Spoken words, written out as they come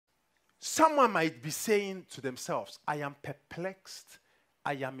Someone might be saying to themselves, I am perplexed,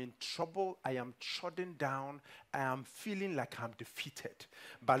 I am in trouble, I am trodden down, I am feeling like I'm defeated.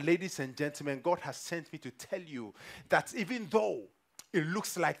 But ladies and gentlemen, God has sent me to tell you that even though it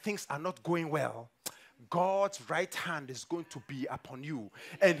looks like things are not going well, God's right hand is going to be upon you,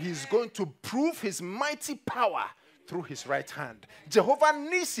 and he's going to prove his mighty power through his right hand. Jehovah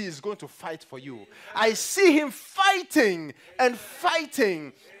Nissi is going to fight for you. I see him fighting and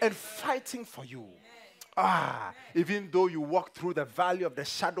fighting and fighting for you. Even though you walk through the valley of the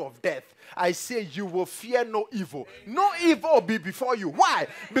shadow of death, I say you will fear no evil. No evil will be before you. Why?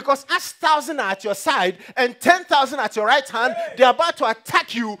 Because as 1,000 are at your side and 10,000 at your right hand, they are about to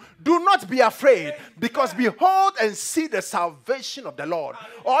attack you. Do not be afraid, because behold and see the salvation of the Lord.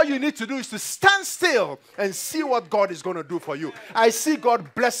 All you need to do is to stand still and see what God is going to do for you. I see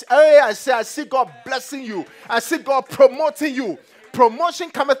God bless. I see God blessing you. I see God promoting you. Promotion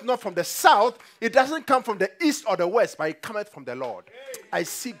cometh not from the south. It doesn't come from the east or the west, but it cometh from the Lord. I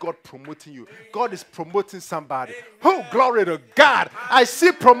see God promoting you. God is promoting somebody. Oh, glory to God. I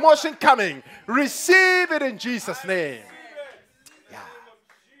see promotion coming. Receive it in Jesus' name. Yeah.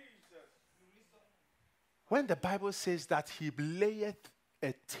 When the Bible says that he layeth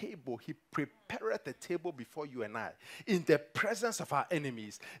a table, he prepareth a table before you and I in the presence of our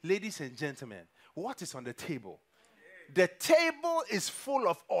enemies. Ladies and gentlemen, what is on the table? The table is full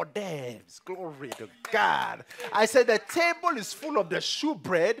of hors d'oeuvres. Glory to God. I said the table is full of the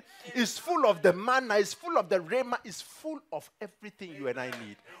shewbread, is full of the manna, is full of the rhema, is full of everything you and I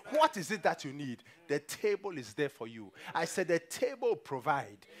need. What is it that you need? The table is there for you. I said the table will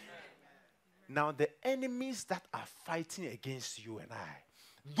provide. Now the enemies that are fighting against you and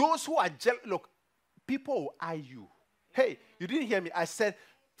I, those who are jealous, look, people will eye you. Hey, you didn't hear me. I said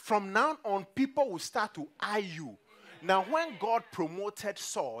from now on, people will start to eye you. Now, when God promoted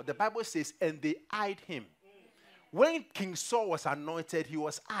Saul, the Bible says, and they eyed him. When King Saul was anointed, he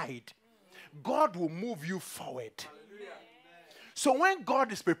was eyed. God will move you forward. So when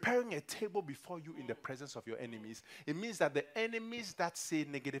God is preparing a table before you in the presence of your enemies, it means that the enemies that say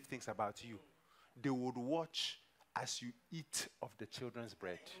negative things about you, they would watch as you eat of the children's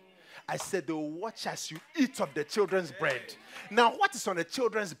bread. I said they will watch as you eat of the children's bread. Now, what is on the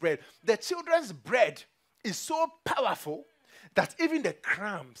children's bread? The children's bread is so powerful that even the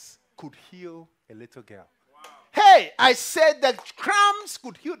crumbs could heal a little girl. Wow. Hey, I said that crumbs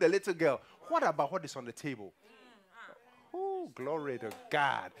could heal the little girl. What about what is on the table? Oh, glory to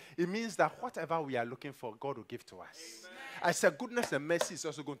God. It means that whatever we are looking for, God will give to us. Amen. I said goodness and mercy is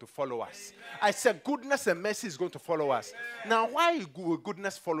also going to follow us. Amen. I said goodness and mercy is going to follow us. Amen. Now, why will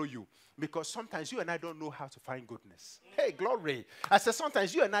goodness follow you? Because sometimes you and I don't know how to find goodness. Hey, glory. I said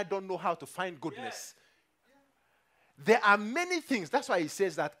sometimes you and I don't know how to find goodness. There are many things. That's why he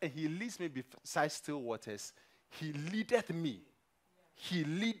says that, and he leads me beside still waters. He leadeth me. He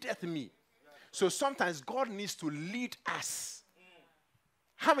leadeth me. So sometimes God needs to lead us.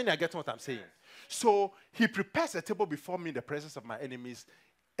 How many are getting what I'm saying? So he prepares a table before me in the presence of my enemies,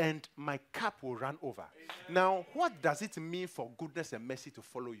 and my cup will run over. Now, what does it mean for goodness and mercy to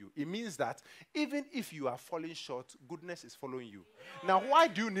follow you? It means that even if you are falling short, goodness is following you. Now, why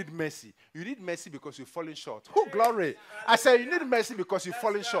do you need mercy? You need mercy because you're falling short. Oh, glory. I said you need mercy because you're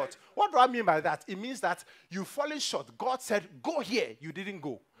falling short. What do I mean by that? It means that you're falling short. God said, go here. You didn't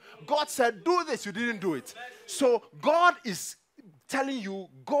go. God said, do this. You didn't do it. So God is telling you,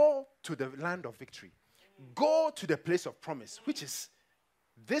 go to the land of victory. Go to the place of promise, which is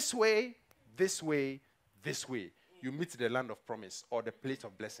this way, this way, this way. You meet the land of promise or the place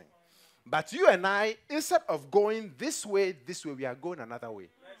of blessing. But you and I, instead of going this way, we are going another way.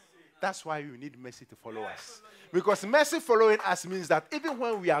 That's why you need mercy to follow us. Because mercy following us means that even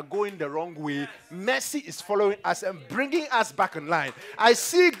when we are going the wrong way, mercy is following us and bringing us back in line. I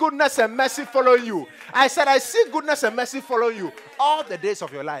see goodness and mercy following you. I said, I see goodness and mercy following you all the days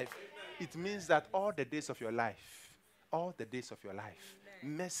of your life. It means that all the days of your life,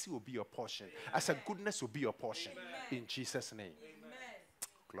 mercy will be your portion. I said, goodness will be your portion. In Jesus' name.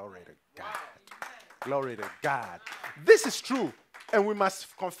 Glory to God. Glory to God. This is true, and we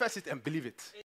must confess it and believe it.